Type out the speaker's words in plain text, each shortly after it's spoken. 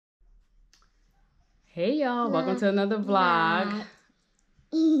Hey y'all, welcome to another vlog.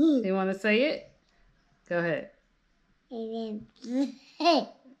 You want to say it? Go ahead.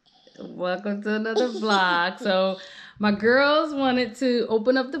 Welcome to another vlog. So my girls wanted to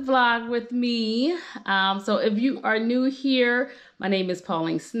open up the vlog with me. So if you are new here, my name is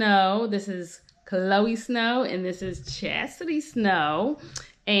Pauline Snow. This is Chloe Snow and this is Chastity Snow.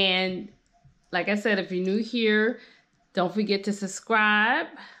 And like I said, if you're new here, don't forget to subscribe.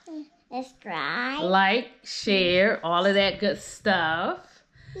 Like, share, all of that good stuff.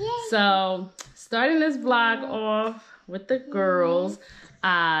 Yay. So, starting this vlog off with the girls,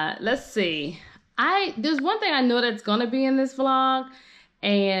 let's see. There's one thing I know that's gonna be in this vlog,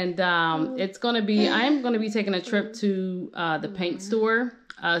 and it's gonna be I'm gonna be taking a trip to the paint store,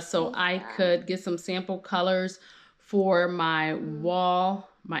 so I could get some sample colors for my wall,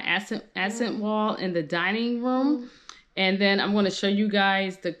 my accent wall in the dining room, and then I'm gonna show you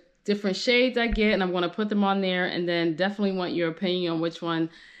guys the different shades I get, and I'm going to put them on there, and then definitely want your opinion on which one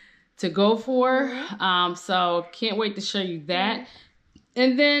to go for. So can't wait to show you that.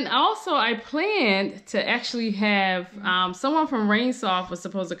 And then also I planned to actually have someone from Rainsoft was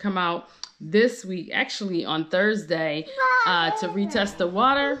supposed to come out this week, actually on Thursday, to retest the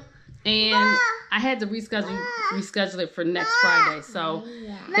water, and I had to reschedule it for next Friday. So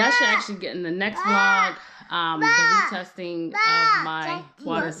that should actually get in the next vlog. The retesting of my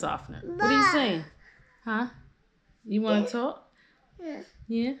water softener. What are you saying? Huh? You want to talk?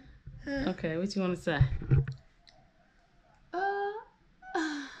 Yeah? Okay, what you want to say?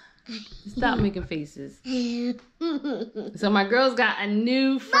 Stop making faces. So my girls got a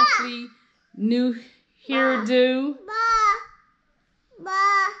new, freshly new hairdo.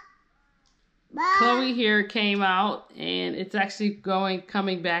 Chloe hair came out and it's actually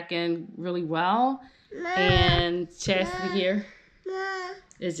coming back in really well. And Chastity here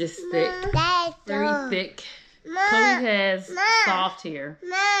is just thick, very thick. Chloe has soft hair.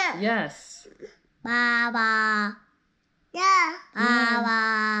 Yes. Baba. Yeah.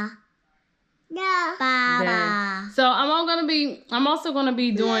 Baba. Yeah. Baba. So I'm also gonna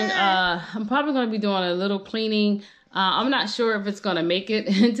be doing I'm probably gonna be doing a little cleaning. I'm not sure if it's gonna make it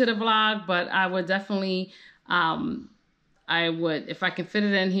into the vlog, but I would definitely if I can fit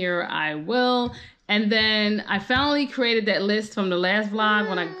it in here, I will. And then I finally created that list from the last vlog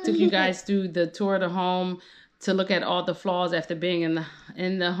when I took you guys through the tour of the home to look at all the flaws after being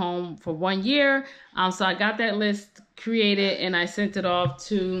in the home for 1 year. So I got that list created and I sent it off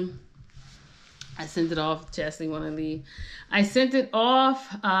to, Chastity want to leave. I sent it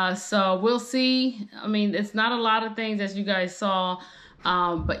off, so we'll see. I mean, it's not a lot of things as you guys saw,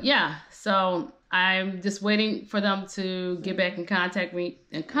 but yeah, so I'm just waiting for them to get back in contact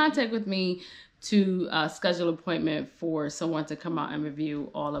with me to schedule an appointment for someone to come out and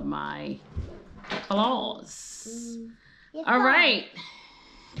review all of my flaws. All right.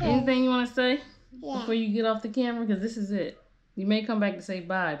 Anything you want to say before you get off the camera? Because this is it. You may come back to say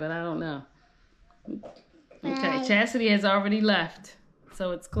bye, but I don't know. Okay, Chastity has already left,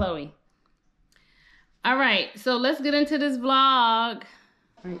 so it's Chloe. All right, so let's get into this vlog.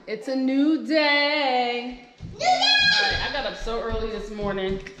 It's a new day. All right, I got up so early this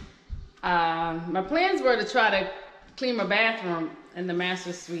morning. My plans were to try to clean my bathroom in the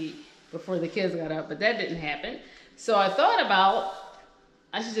master suite before the kids got up, but that didn't happen. So I thought about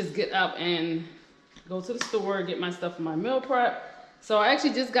I should just get up and go to the store, get my stuff for my meal prep. So I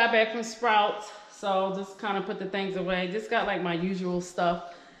actually just got back from Sprouts, so just kind of put the things away. Just got like my usual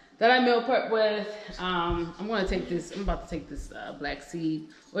stuff that I meal prep with. I'm about to take this black seed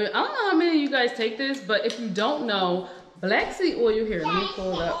oil. I don't know how many of you guys take this, but if you don't know, black seed oil here, let me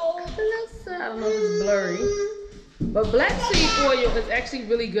pull it up. I don't know if it's blurry, but black seed oil is actually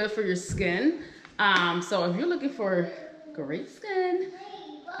really good for your skin. So if you're looking for great skin,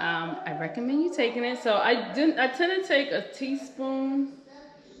 I recommend you taking it. So I tend to take a teaspoon.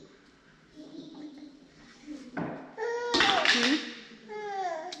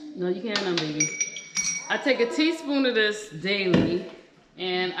 No, you can't have none, baby. I take a teaspoon of this daily,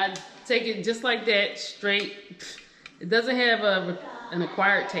 and I take it just like that, straight. It doesn't have an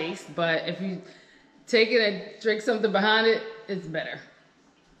acquired taste, but if you take it and drink something behind it, it's better.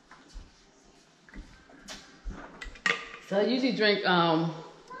 So I usually drink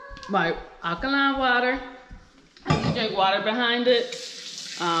my alkaline water. I usually drink water behind it,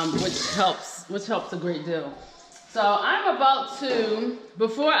 which helps a great deal. So I'm about to,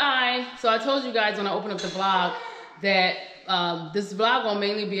 so I told you guys when I opened up the vlog that this vlog will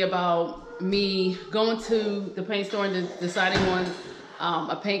mainly be about me going to the paint store and deciding on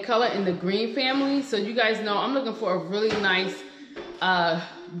a paint color in the green family. So you guys know I'm looking for a really nice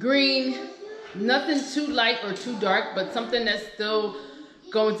green nothing too light or too dark, but something that's still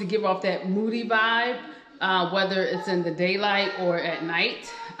going to give off that moody vibe, whether it's in the daylight or at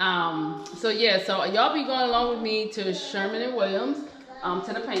night. So yeah, so y'all be going along with me to Sherman and Williams,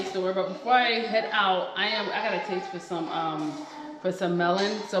 to the paint store. But before I head out, I got a taste for some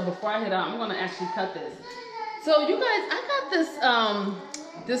melon. So before I head out, I'm gonna actually cut this. So you guys, I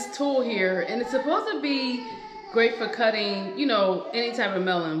got this tool here, and it's supposed to be great for cutting, you know, any type of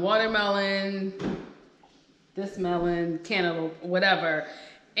melon, watermelon, this melon, cantaloupe, whatever.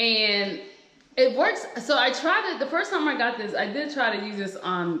 And it works. So I tried it the first time I got this. I did try to use this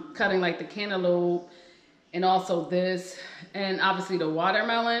on cutting like the cantaloupe and also this, and obviously the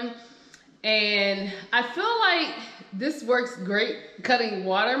watermelon. And I feel like this works great cutting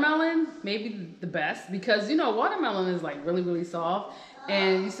watermelon, maybe the best, because you know watermelon is like really, really soft,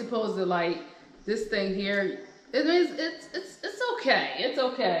 and you're supposed to like this thing here. It's okay. It's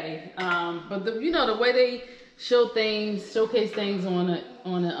okay. But the, you know, the way they showcase things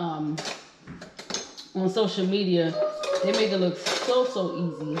on social media, they make it look so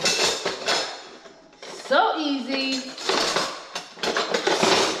easy. So easy.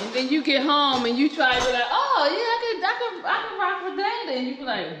 And then you get home and you try to be like, oh yeah, I can rock with that. And you be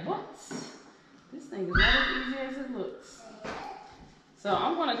like, what? This thing is not as easy as it looks. So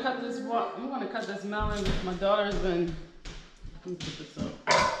I'm gonna cut this. I'm gonna cut this melon. My daughter's been. Let me put this up.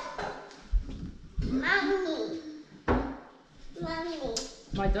 Mommy.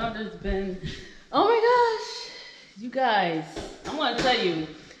 My daughter's been. Oh my gosh, you guys! I'm gonna tell you.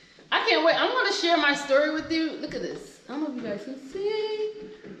 I can't wait. I'm gonna share my story with you. Look at this. I don't know if you guys can see,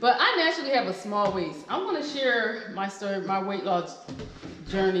 but I naturally have a small waist. I'm gonna share my story, my weight loss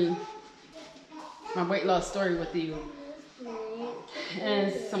journey, my weight loss story with you.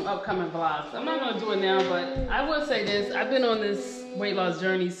 And some upcoming vlogs. I'm not going to do it now, but I will say this. I've been on this weight loss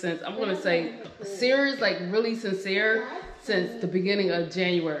journey since, I'm going to say, serious, like really sincere, since the beginning of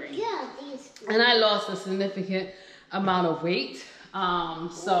January. And I lost a significant amount of weight.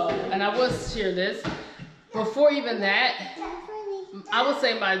 And I will share this. Before even that, I would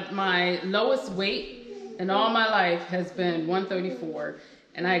say my lowest weight in all my life has been 134.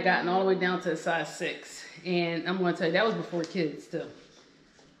 And I had gotten all the way down to a size 6. And I'm going to tell you, that was before kids too.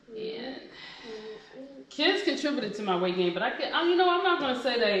 And kids contributed to my weight gain, but you know, I'm not going to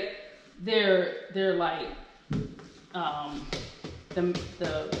say that they're like,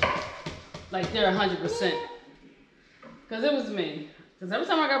 like they're 100%. Because it was me. Because every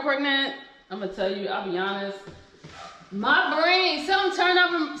time I got pregnant, I'm going to tell you, I'll be honest, my brain,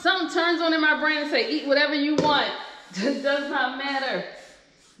 something turns on in my brain and say, eat whatever you want. It does not matter.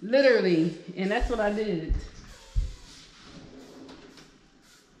 Literally, and that's what I did.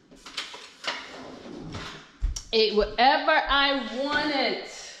 Ate whatever I wanted.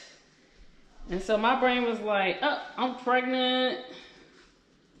 And so my brain was like, oh, I'm pregnant.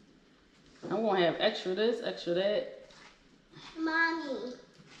 I'm gonna have extra this, extra that. Mommy,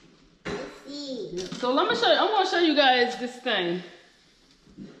 see. So let me show you, I'm gonna show you guys this thing.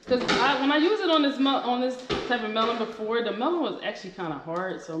 Because when I use it on this type of melon before, the melon was actually kind of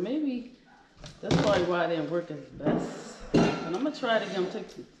hard, so maybe that's probably why it didn't work as best. And I'm gonna try it again. I'm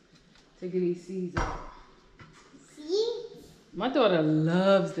taking these seeds out. See? My daughter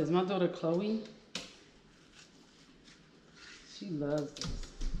loves this. My daughter Chloe, she loves this.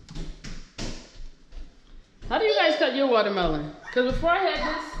 How do you guys cut your watermelon? Because before I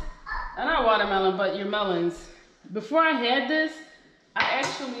had this, not watermelon, but your melons. Before I had this, I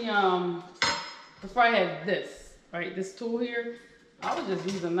actually, before I had this, right, this tool here, I would just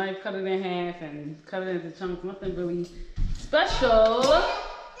use a knife, cut it in half, and cut it into chunks. Nothing really special.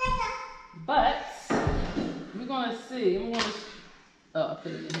 But we're gonna see. I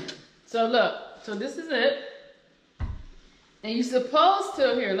put it in here. So look, so this is it. And you're supposed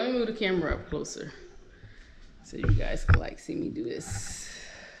to, here, let me move the camera up closer. So you guys can like see me do this.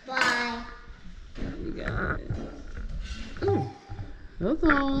 Bye. We got it. Ooh. Hold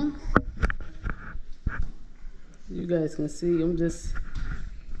on. You guys can see, I'm just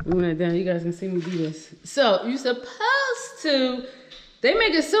moving it down. You guys can see me do this. So you're supposed to, they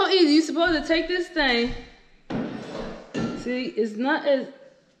make it so easy. You're supposed to take this thing. See, it's not as,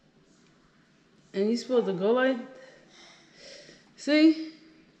 and you're supposed to go like, see?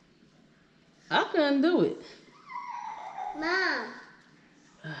 I couldn't do it. Mom.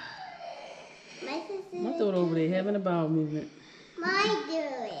 My daughter over there having a bowel movement. I do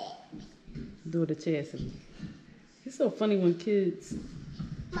it. Do it to Chastity. It's so funny when kids.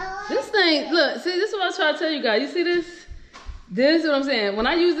 Mom. This thing, look, see, this is what I try to tell you guys. You see this? This is what I'm saying. When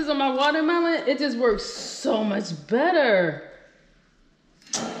I use this on my watermelon, it just works so much better.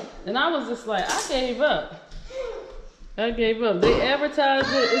 And I was just like, I gave up. I gave up. They advertise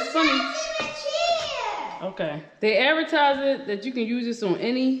it. It's funny. Okay. They advertise it that you can use this on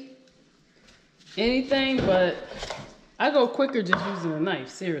anything, but I go quicker just using a knife,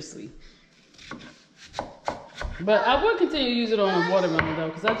 seriously. But I will continue to use it on a watermelon though,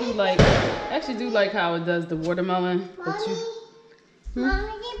 because I actually do like how it does the watermelon. Mommy,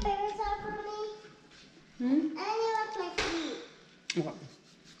 Mommy, get paper towel for me. I want my feet.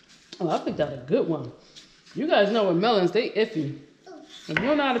 Oh, I picked out a good one. You guys know with melons, they iffy. If you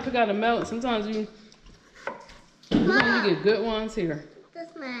don't know how to pick out a melon, sometimes you get good ones here.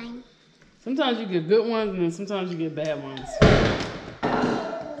 That's mine. Sometimes you get good ones, and then sometimes you get bad ones.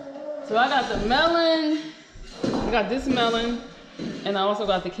 So I got the melon. I got this melon, and I also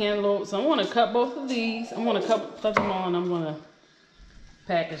got the cantaloupe. So I'm gonna cut both of these. I'm gonna cut them all, and I'm gonna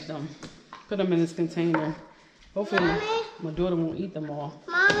package them. Put them in this container. Hopefully, my daughter won't eat them all.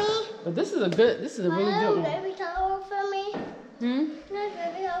 Mommy. But this is a really good one. Baby towel for me. No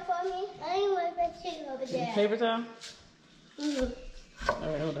baby towel for me. I need my bed sheet over there. Paper towel? All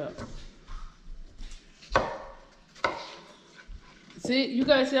right, hold up. See, you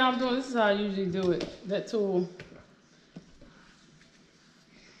guys see how I'm doing? This is how I usually do it. That tool.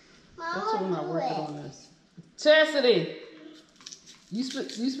 That tool not working on this. Chastity, you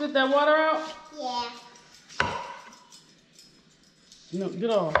spit that water out? Yeah. No, get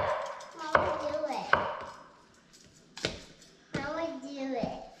off. Mama, do it. Mama, do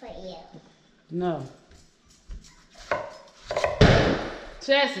it for you. No.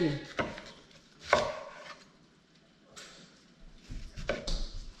 Chastity.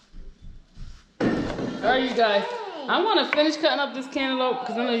 Alright, you guys. I'm going to finish cutting up this cantaloupe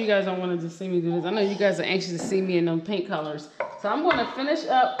because I know you guys don't want to just see me do this. I know you guys are anxious to see me in them paint colors. So I'm going to finish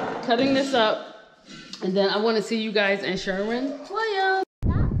up cutting this up. And then I want to see you guys in Sherwin-Williams.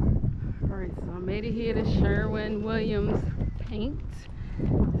 Alright, so I made it here to Sherwin-Williams paint.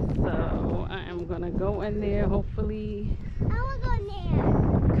 So I am going to go in there, hopefully. I want to go in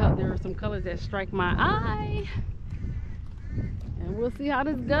there. There are some colors that strike my eye. And we'll see how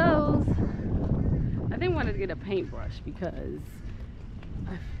this goes. I didn't want to get a paintbrush because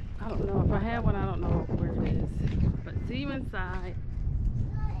I don't know. If I have one, I don't know where it is. But see you inside.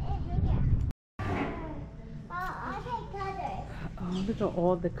 Oh, look at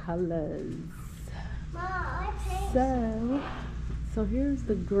all the colors. So here's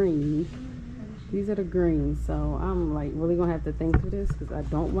the green. These are the greens. So I'm like really gonna have to think through this because I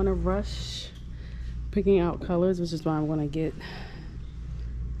don't want to rush picking out colors, which is why I'm gonna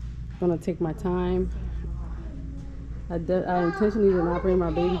take my time. I intentionally did not bring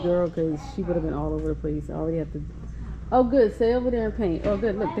my baby girl because she would have been all over the place. I already have to. Oh, good. Stay over there and paint. Oh,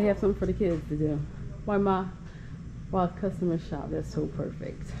 good. Look, they have something for the kids to do. While customers shop. That's so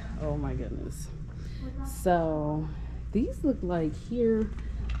perfect. Oh my goodness. So these look like here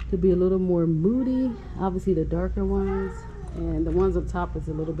to be a little more moody. Obviously the darker ones, and the ones up top is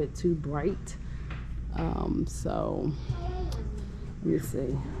a little bit too bright. So let me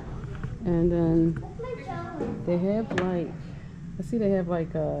see. And then they have like, I see they have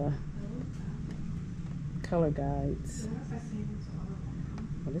like color guides.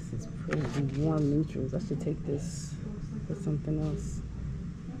 Oh, this is pretty. Warm neutrals. I should take this for something else.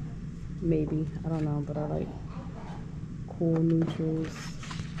 Maybe. I don't know, but I like cool neutrals.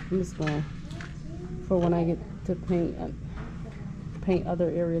 I'm just going for when I get to paint other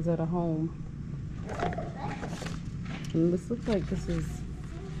areas of the home. And this looks like this is,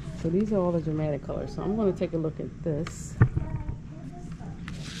 so these are all the dramatic colors. So I'm going to take a look at this.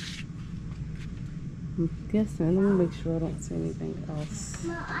 I'm guessing. Let me make sure I don't see anything else.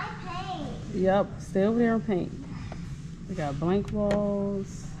 No, I paint. Yep, stay over there and paint. We got blank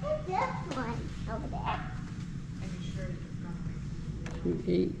walls. What's this one over there?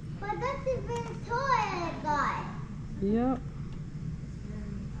 Create. But that's the big toy I got. Yep.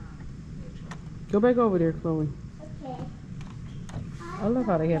 Go back over there, Chloe. Okay. I love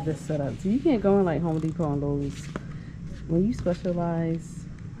how they have this set up. So you can't go in like Home Depot and Lowe's. When you specialize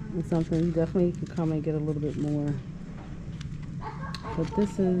in something, you definitely can come and get a little bit more. But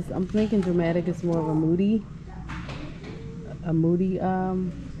this is, I'm thinking dramatic is more of a moody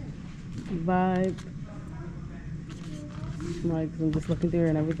vibe. Like, I'm just looking through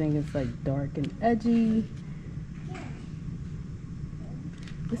and everything is like dark and edgy.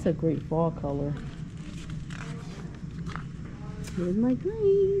 It's a great fall color. Here's my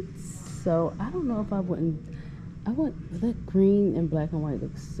greens. So I don't know if I want that green and black and white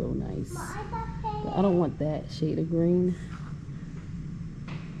looks so nice. But I don't want that shade of green.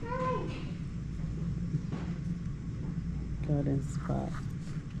 Garden spot.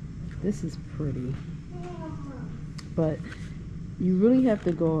 This is pretty. But you really have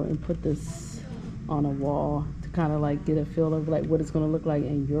to go and put this on a wall to kind of like get a feel of like what it's going to look like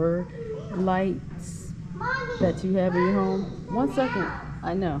in your lights that you have in your home. 1 second.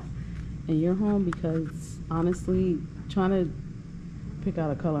 I know. In your home, because honestly, trying to pick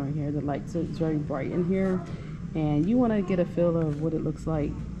out a color in here, the lights are very bright in here, and you want to get a feel of what it looks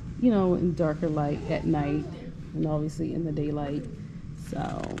like, you know, in darker light at night and obviously in the daylight.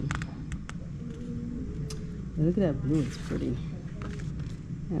 So look at that blue, it's pretty,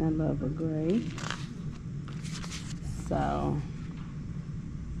 and I love a gray. So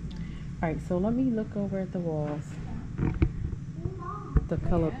all right, so let me look over at the walls, the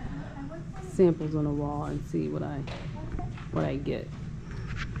color samples on the wall, and see what I get.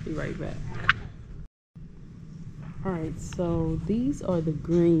 Be right back. All right, so these are the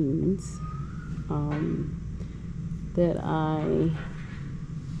greens that I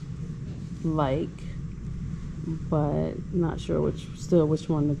like, but not sure which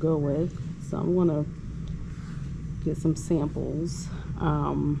one to go with. So I'm gonna get some samples.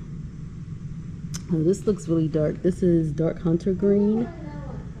 This looks really dark. This is dark hunter green.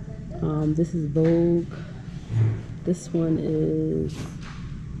 This is Vogue. This one is,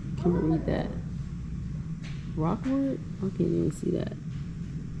 can't read that. Rockwood? I can't even see that.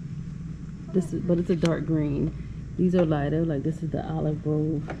 This is, but it's a dark green. These are lighter, like this is the Olive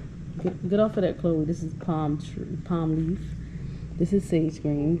Grove. Get off of that, Chloe. This is palm leaf. This is sage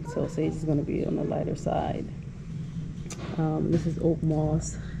green, so sage is gonna be on the lighter side. This is oak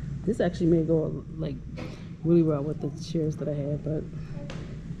moss. This actually may go like really well with the chairs that I have, but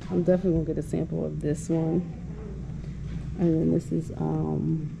I'm definitely gonna get a sample of this one. And then this is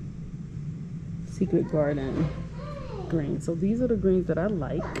Secret Garden green. So these are the greens that I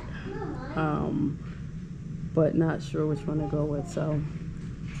like, but not sure which one to go with. So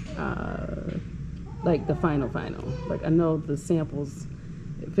like the final, like I know the samples,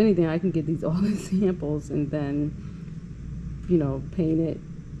 if anything I can get these all the samples and then, you know, paint it,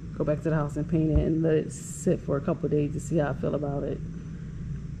 go back to the house and paint it and let it sit for a couple of days to see how I feel about it.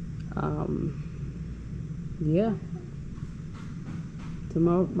 Yeah. So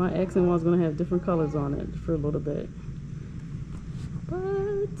my accent wall is going to have different colors on it for a little bit.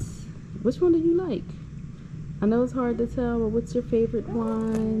 But which one do you like? I know it's hard to tell, but what's your favorite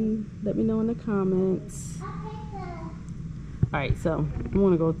one? Let me know in the comments. Alright, so I'm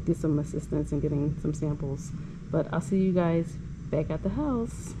going to go get some assistance in getting some samples. But I'll see you guys back at the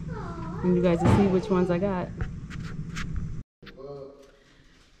house. And you guys will see which ones I got.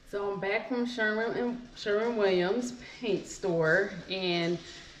 So I'm back from Sherwin-Williams paint store, and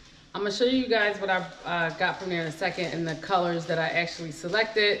I'm gonna show you guys what I got from there in a second and the colors that I actually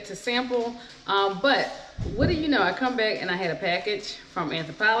selected to sample. But what do you know? I come back and I had a package from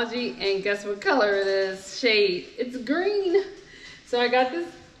Anthropologie, and guess what color it is? Shade. It's green. So I got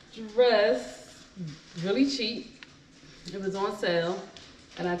this dress really cheap. It was on sale,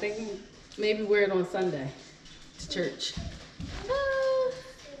 and I think maybe wear it on Sunday to church.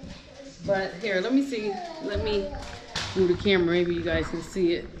 But here, let me see. Let me move the camera. Maybe you guys can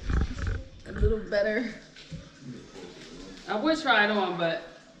see it a little better. I would try it on, but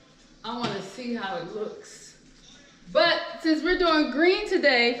I want to see how it looks. But since we're doing green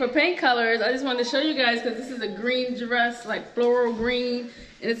today for paint colors, I just wanted to show you guys, because this is a green dress, like floral green,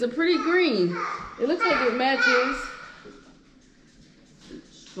 and it's a pretty green. It looks like it matches.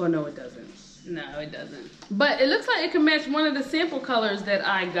 Well, no, it doesn't. No, it doesn't. But it looks like it can match one of the sample colors that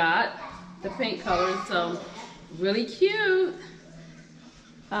I got, the paint colors, so really cute.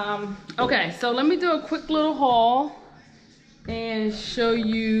 Okay, so let me do a quick little haul and show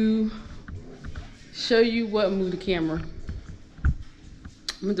you what, move the camera. I'm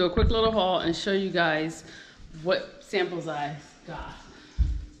gonna do a quick little haul and show you guys what samples I got.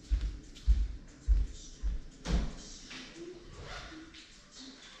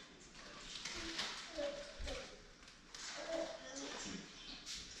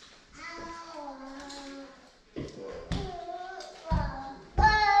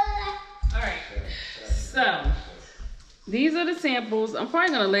 So these are the samples. I'm probably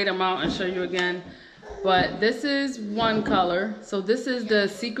gonna lay them out and show you again, but this is one color. So this is the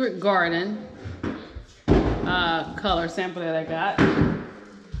Secret Garden color sample that I got,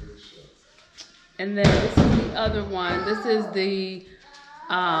 and then this is the other one. This is the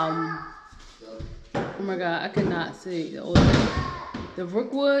oh my god, I cannot see the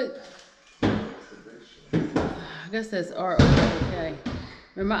Brookwood. I guess that's R-O-K.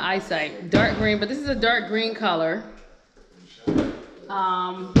 Remember my eyesight. Dark green, but this is a dark green color.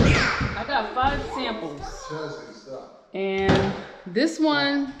 I got 5 samples. And this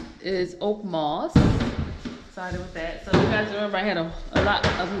one is oak moss. Excited with that. So you guys remember I had a lot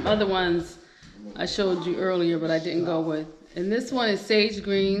of other ones I showed you earlier, but I didn't go with. And this one is sage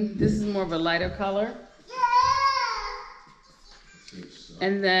green. This is more of a lighter color.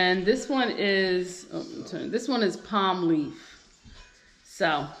 And then this one is, this one is palm leaf.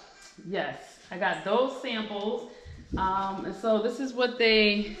 So, yes, I got those samples. And so this is what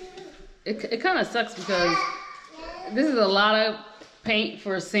it kind of sucks because this is a lot of paint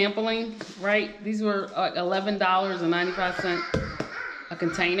for sampling, right? These were like $11.95 a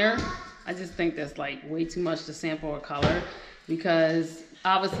container. I just think that's like way too much to sample a color because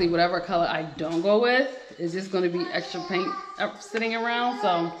obviously whatever color I don't go with is just going to be extra paint sitting around.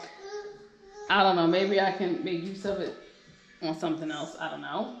 So I don't know, maybe I can make use of it on something else. I don't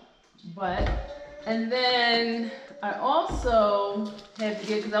know. But, and then I also had to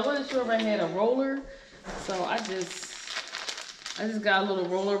get, because I wasn't sure if I had a roller. So I just got a little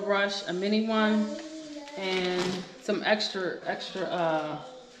roller brush, a mini one, and some extra,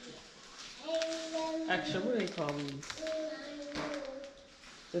 what do they call these?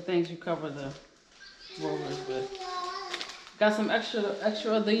 The things you cover the rollers with. Got some extra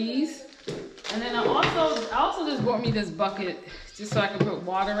of these. And then I also just bought me this bucket just so I can put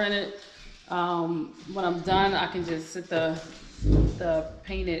water in it. When I'm done, I can just sit the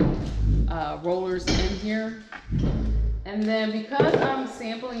painted rollers in here. And then because I'm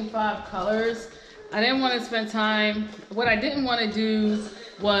sampling 5 colors, I didn't want to spend time. What I didn't want to do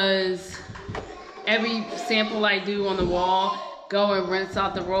was every sample I do on the wall, go and rinse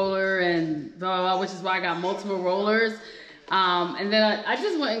out the roller and blah, blah, blah, which is why I got multiple rollers. And then I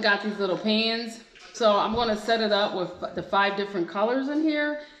just went and got these little pans. So I'm going to set it up with the 5 different colors in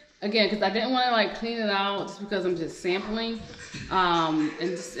here. Again, because I didn't want to like clean it out just because I'm just sampling. And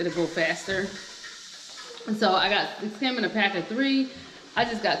just it'll go faster. And so this came in a pack of 3. I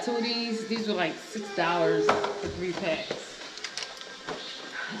just got 2 of these. These were like $6 for 3 packs.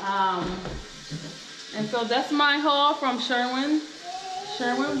 And so that's my haul from Sherwin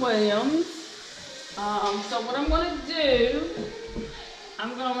Williams. So what I'm going to do,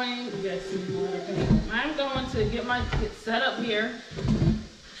 I'm going to get set up here,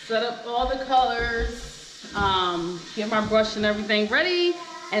 set up all the colors, get my brush and everything ready,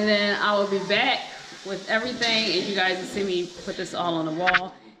 and then I will be back with everything, and you guys will see me put this all on the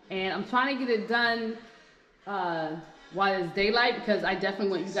wall. And I'm trying to get it done while it's daylight, because I definitely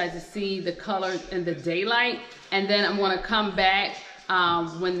want you guys to see the colors in the daylight. And then I'm going to come back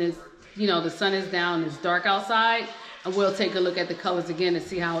when the sun is down, it's dark outside, and we'll take a look at the colors again and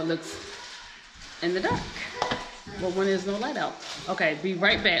see how it looks in the dark. Well, when there's no light out. Okay, be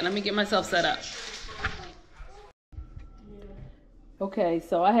right back. Let me get myself set up. Okay,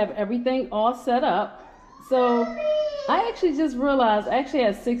 so I have everything all set up. So I actually just realized I actually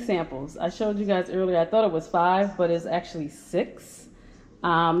had 6 samples. I showed you guys earlier. I thought it was 5, but it's actually 6.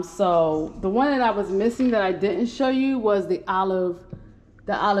 So the one that I was missing that I didn't show you was the olive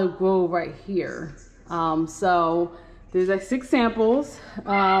grove right here. So there's like 6 samples.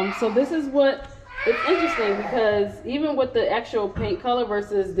 So this is what it's interesting, because even with the actual paint color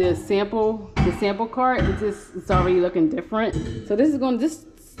versus the sample card, it's already looking different. So this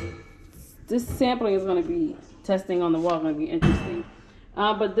is sampling is going to be testing on the wall, going to be interesting.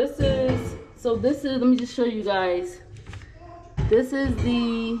 But this is let me just show you guys. This is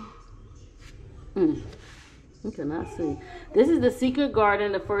the you cannot see. This is the Secret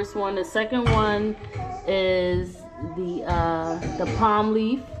Garden, the first one. The second one is the palm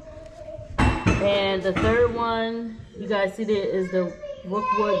leaf. And the third one, you guys see there, is the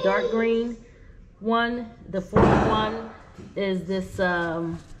Rookwood dark green one. The fourth one is this,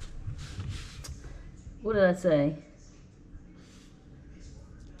 what did I say?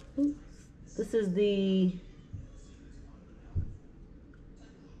 This is the,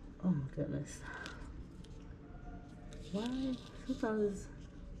 oh my goodness. Why? Sometimes it's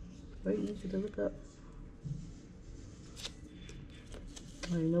very easy to look up.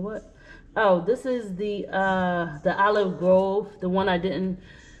 Oh, you know what? Oh, this is the olive grove, the one I didn't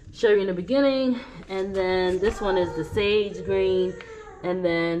show you in the beginning. And then this one is the sage green. And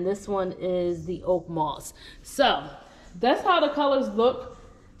then this one is the oak moss. So that's how the colors look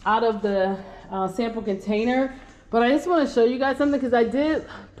out of the sample container. But I just want to show you guys something, because I did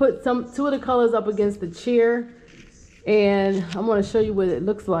put 2 of the colors up against the chair. And I'm going to show you what it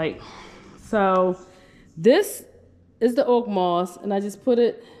looks like. So this is the oak moss, and I just put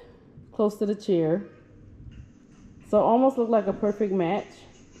it close to the chair. So it almost looked like a perfect match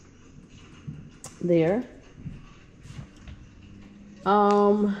there.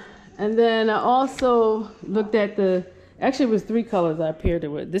 And then I also looked at Actually, it was 3 colors I paired it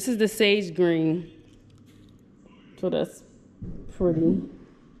with. This is the sage green. So that's pretty.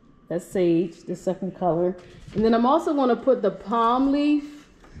 That's sage, the second color. And then I'm also going to put the palm leaf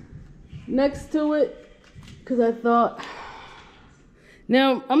next to it because I thought...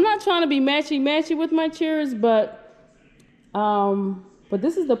 Now, I'm not trying to be matchy-matchy with my chairs, but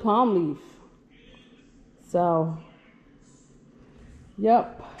this is the palm leaf. So,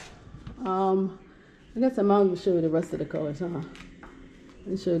 yep. I guess I'm going to show you the rest of the colors, huh?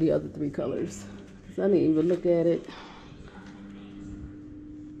 And show you the other 3 colors. So I didn't even look at it.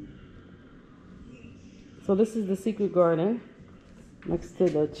 So this is the Secret Garden next to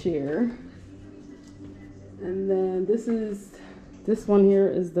the chair. And then this one here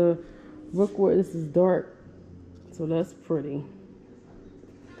is the Rookwood. This is dark. So that's pretty.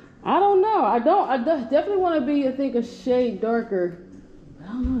 I don't know. I definitely want to be, I think, a shade darker. I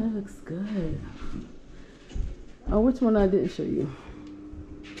don't know, that looks good. Oh, which one I didn't show you?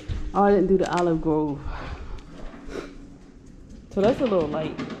 Oh, I didn't do the Olive Grove. So that's a little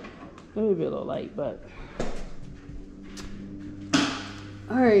light. Maybe a little light, but.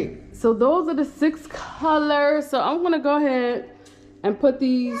 All right, so those are the 6 colors. So I'm gonna go ahead and put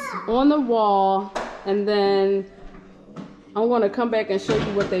these on the wall, and then I'm gonna come back and show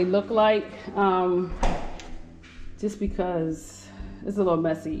you what they look like. Just because it's a little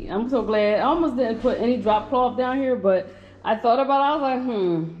messy. I'm so glad. I almost didn't put any drop cloth down here, but I thought about it. I was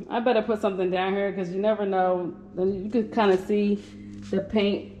like, I better put something down here because you never know. You could kind of see the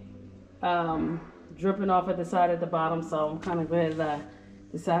paint dripping off at the side at the bottom. So I'm kind of glad that I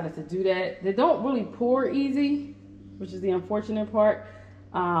decided to do that. They don't really pour easy, which is the unfortunate part.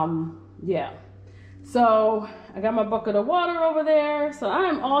 Yeah. So I got my bucket of water over there. So I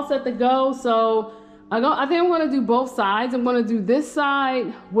am all set to go. So I think I'm going to do both sides. I'm going to do this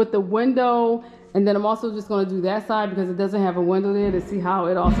side with the window, and then I'm also just going to do that side because it doesn't have a window there, to see how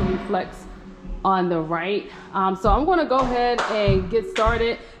it also reflects on the right. So I'm going to go ahead and get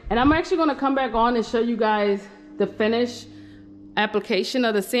started, and I'm actually going to come back on and show you guys the finished application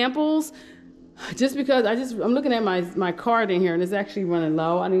of the samples, just because I'm looking at my card in here and it's actually running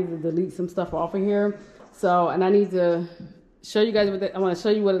low. I need to delete some stuff off of here. So, and I need to show you guys I want to show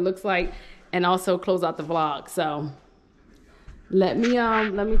you what it looks like and also close out the vlog. So let me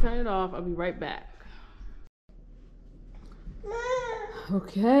turn it off. I'll be right back.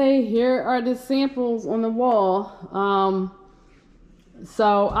 Okay, here are the samples on the wall.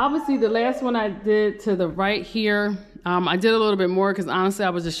 So obviously the last one I did to the right here, I did a little bit more because honestly I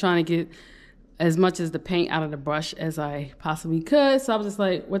was just trying to get as much as the paint out of the brush as I possibly could. So I was just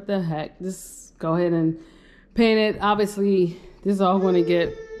like, what the heck, just go ahead and paint it. Obviously this is all going to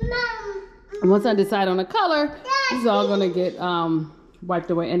get, once I decide on a color, this is all going to get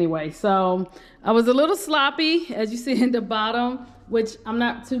wiped away anyway. So I was a little sloppy, as you see in the bottom, which I'm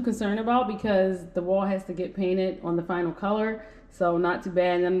not too concerned about because the wall has to get painted on the final color. So not too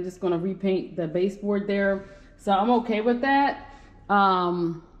bad. And I'm just going to repaint the baseboard there. So I'm okay with that.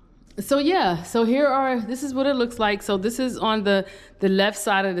 So yeah, so this is what it looks like. So this is on the left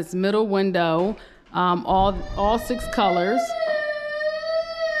side of this middle window, all 6 colors.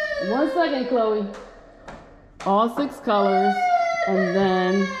 1 second, Chloe. All 6 colors. And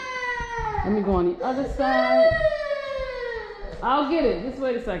then let me go on the other side. I'll get it, just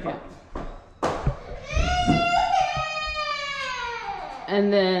wait a second.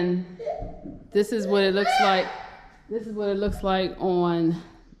 And then this is what it looks like. This is what it looks like on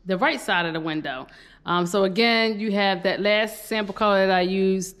the right side of the window. So again, you have that last sample color that I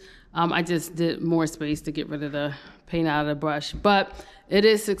used. I just did more space to get rid of the paint out of the brush, but it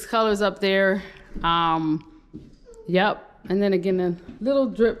is 6 colors up there. Yep. And then again, a little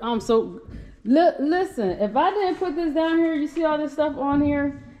drip. Listen, if I didn't put this down here, you see all this stuff on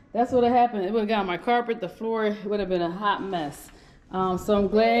here, that's what happened. It would have got on my carpet, the floor, it would have been a hot mess. So I'm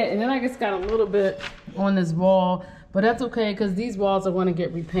glad. And then I just got a little bit on this wall, but that's okay because these walls are going to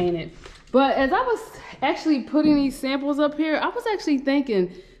get repainted. But as I was actually putting these samples up here, I was actually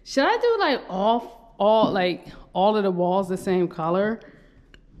thinking, should I do like all of the walls the same color?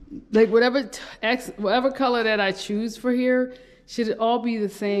 Like whatever color that I choose for here, should it all be the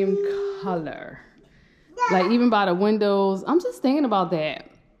same color? Like even by the windows. I'm just thinking about that.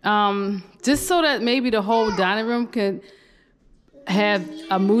 Just so that maybe the whole dining room could have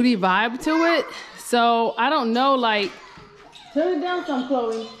a moody vibe to it. So I don't know, like, turn it down some,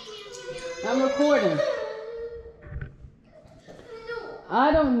 Chloe. I'm recording.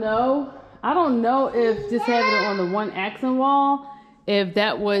 I don't know if just having it on the one accent wall, if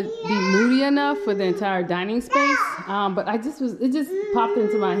that would be moody enough for the entire dining space. But it just popped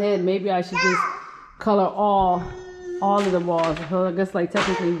into my head. Maybe I should just color all all of the walls. So I guess like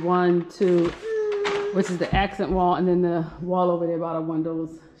technically 1, 2, which is the accent wall, and then the wall over there by the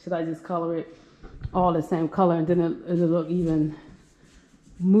windows. Should I just color it all the same color, and then it'll look even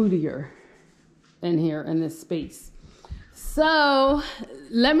moodier in here in this space. So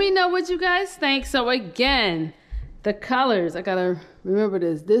let me know what you guys think. So again, the colors, I gotta remember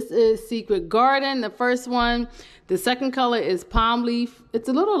this. This is Secret Garden, the first one. The second color is Palm Leaf. It's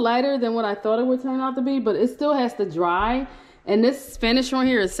a little lighter than what I thought it would turn out to be, but it still has to dry. And this finish right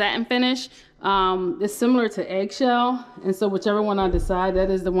here is satin finish. It's similar to Eggshell. And so whichever one I decide, that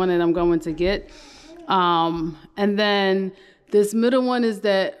is the one that I'm going to get. And then this middle one is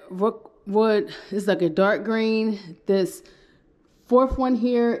that Rookwood. It's like a dark green. This fourth one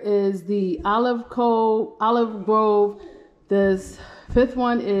here is the Olive Grove. This fifth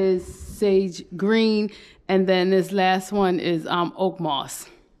one is Sage Green. And then this last one is Oak Moss.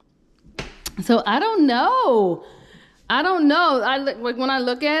 So I don't know. Like when I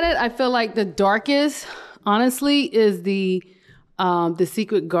look at it, I feel like the darkest, honestly, is the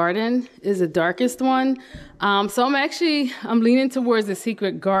Secret Garden is the darkest one. So I'm leaning towards the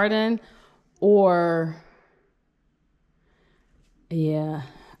Secret Garden, or yeah,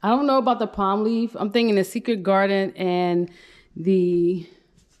 I don't know about the Palm Leaf. I'm thinking the Secret Garden and the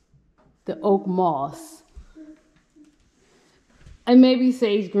Oak Moss. And maybe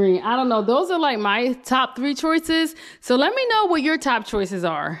Sage Green. I don't know. Those are like my top 3 choices. So let me know what your top choices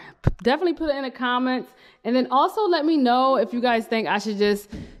are. Definitely put it in the comments. And then also let me know if you guys think I should just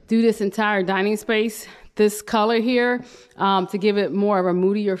do this entire dining space, this color here, to give it more of a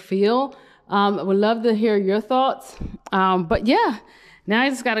moodier feel. I would love to hear your thoughts. But yeah, now I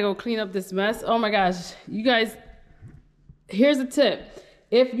just got to go clean up this mess. Oh my gosh. You guys, here's a tip.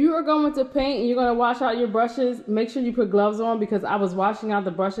 If you are going to paint and you're going to wash out your brushes, make sure you put gloves on, because I was washing out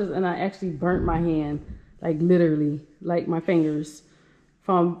the brushes and I actually burnt my hand, like literally, like my fingers,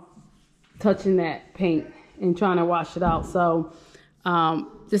 from touching that paint and trying to wash it out. So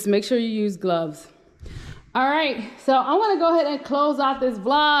just make sure you use gloves. All right, so I want to go ahead and close out this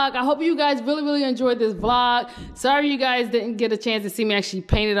vlog. I hope you guys really enjoyed this vlog. Sorry you guys didn't get a chance to see me actually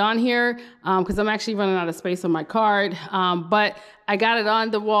paint it on here, because I'm actually running out of space on my card. But I got it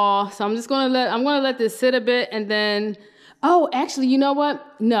on the wall, so I'm gonna let this sit a bit, and then, oh, actually, you know what?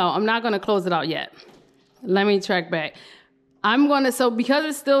 No, I'm not gonna close it out yet. Let me track back. So because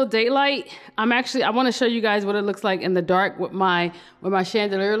it's still daylight, I want to show you guys what it looks like in the dark with my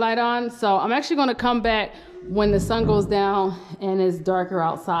chandelier light on. So I'm actually going to come back when the sun goes down and it's darker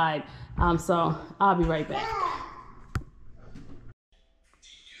outside. So I'll be right back.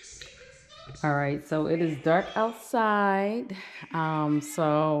 All right, so it is dark outside.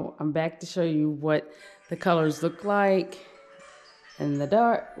 So I'm back to show you what the colors look like in the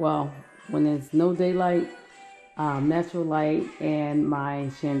dark. Well, when there's no daylight. Natural light, and my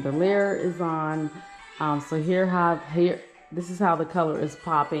chandelier is on. So this is how the color is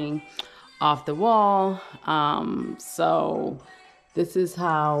popping off the wall. So this is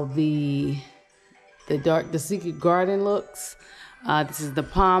how the Secret Garden looks. This is the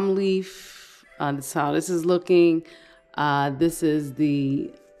Palm Leaf. This is how this is looking. This is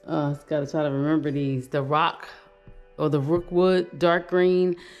the gotta try to remember these. The Rock or the Rookwood dark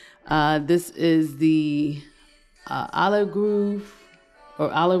green. This is the Olive Grove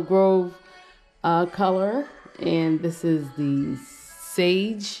color, and this is the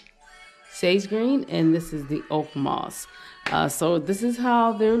sage green, and this is the Oak Moss. So this is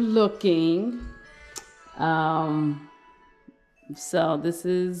how they're looking. So this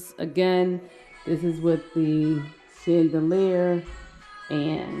is with the chandelier,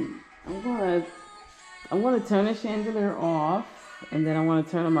 and I'm gonna turn the chandelier off, and then I want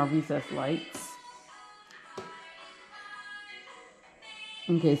to turn on my recessed lights.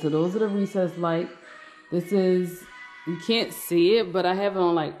 Okay, so those are the recessed light. This is, you can't see it, but I have it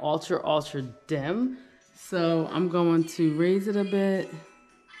on like ultra dim. So I'm going to raise it a bit.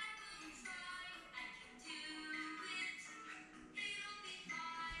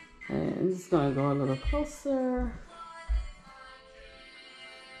 And I'm just gonna go a little closer.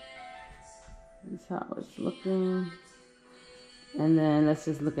 That's how it's looking. And then let's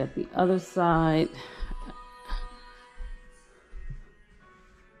just look at the other side.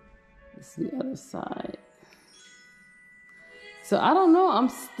 This is the other side. So I don't know. I'm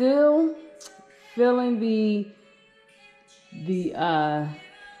still feeling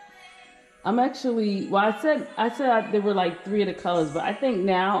I'm actually, well, I said there were like 3 of the colors, but I think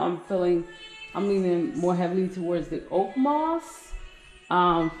now I'm leaning more heavily towards the Oak Moss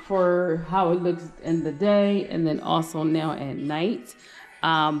for how it looks in the day, and then also now at night.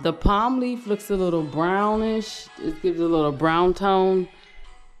 The palm leaf looks a little brownish. It gives a little brown tone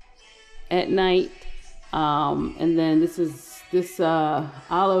at night. And then this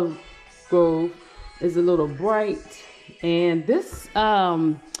olive grove is a little bright. And this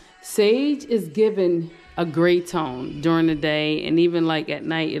sage is given a gray tone during the day, and even like at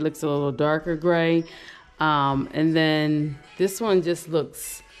night it looks a little darker gray. And then this one just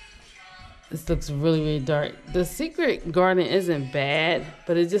looks really, really dark. The Secret Garden isn't bad,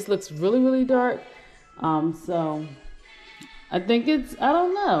 but it just looks really, really dark. So I think I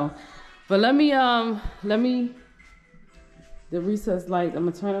don't know. But let me the recessed lights, I'm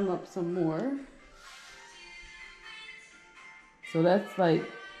gonna turn them up some more. So that's like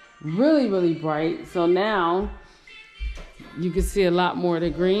really, really bright. So now you can see a lot more of the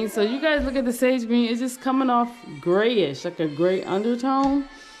green. So you guys look at the sage green, it's just coming off grayish, like a gray undertone.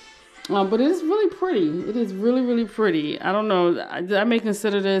 But it is really pretty. It is really, really pretty. I don't know, I may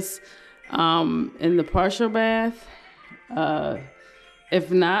consider this in the partial bath.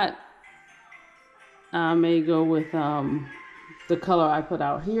 If not, I may go with the color I put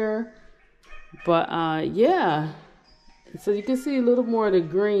out here. But yeah. So you can see a little more of the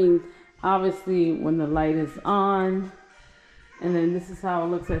green, obviously, when the light is on. And then this is how it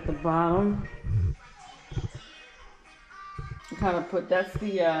looks at the bottom. That's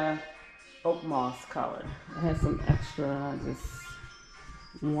the oak moss color. It has some extra, I just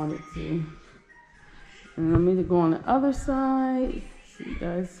wanted to. And let me go on the other side. See you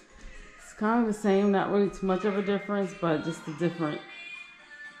guys. It's kind of the same, not really too much of a difference, but just a different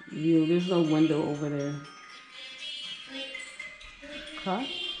view. There's no window over there. Okay.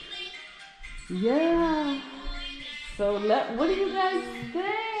 Yeah. So what do you guys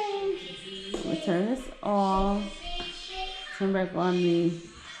think? I'm gonna turn this off. Turn back on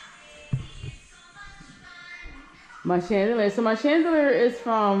my chandelier. So my chandelier is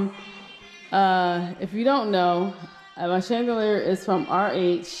from, if you don't know, my chandelier is from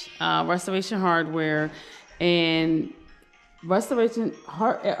RH, Restoration Hardware. And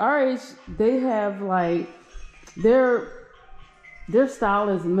RH, they have like, their style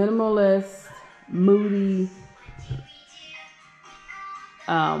is minimalist, moody,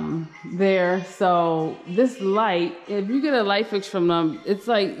 there. So this light, if you get a light fix from them, it's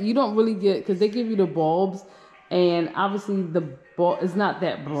like you don't really get, because they give you the bulbs, and obviously the bulb is not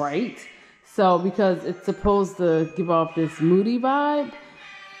that bright. So because it's supposed to give off this moody vibe,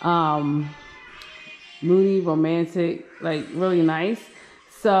 moody, romantic, like really nice.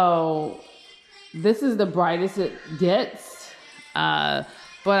 So this is the brightest it gets. But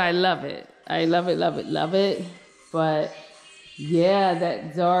I love it. I love it, love it, love it. But yeah,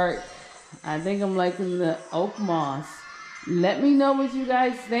 that dark, I think I'm liking the oak moss. Let me know what you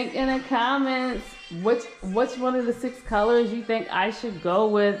guys think in the comments. Which one of the 6 colors you think I should go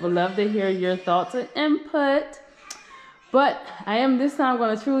with? Would love to hear your thoughts and input. But I am this time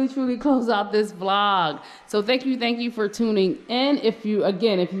going to truly close out this vlog. So thank you for tuning in. If you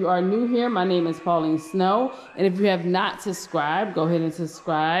are new here, my name is Pauline Snow. And if you have not subscribed, go ahead and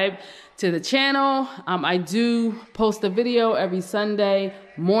subscribe to the channel. I do post a video every Sunday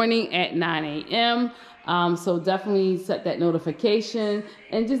morning at 9 a.m. So definitely set that notification.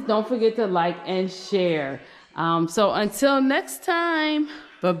 And just don't forget to like and share. So until next time,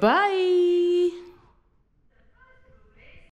 bye-bye.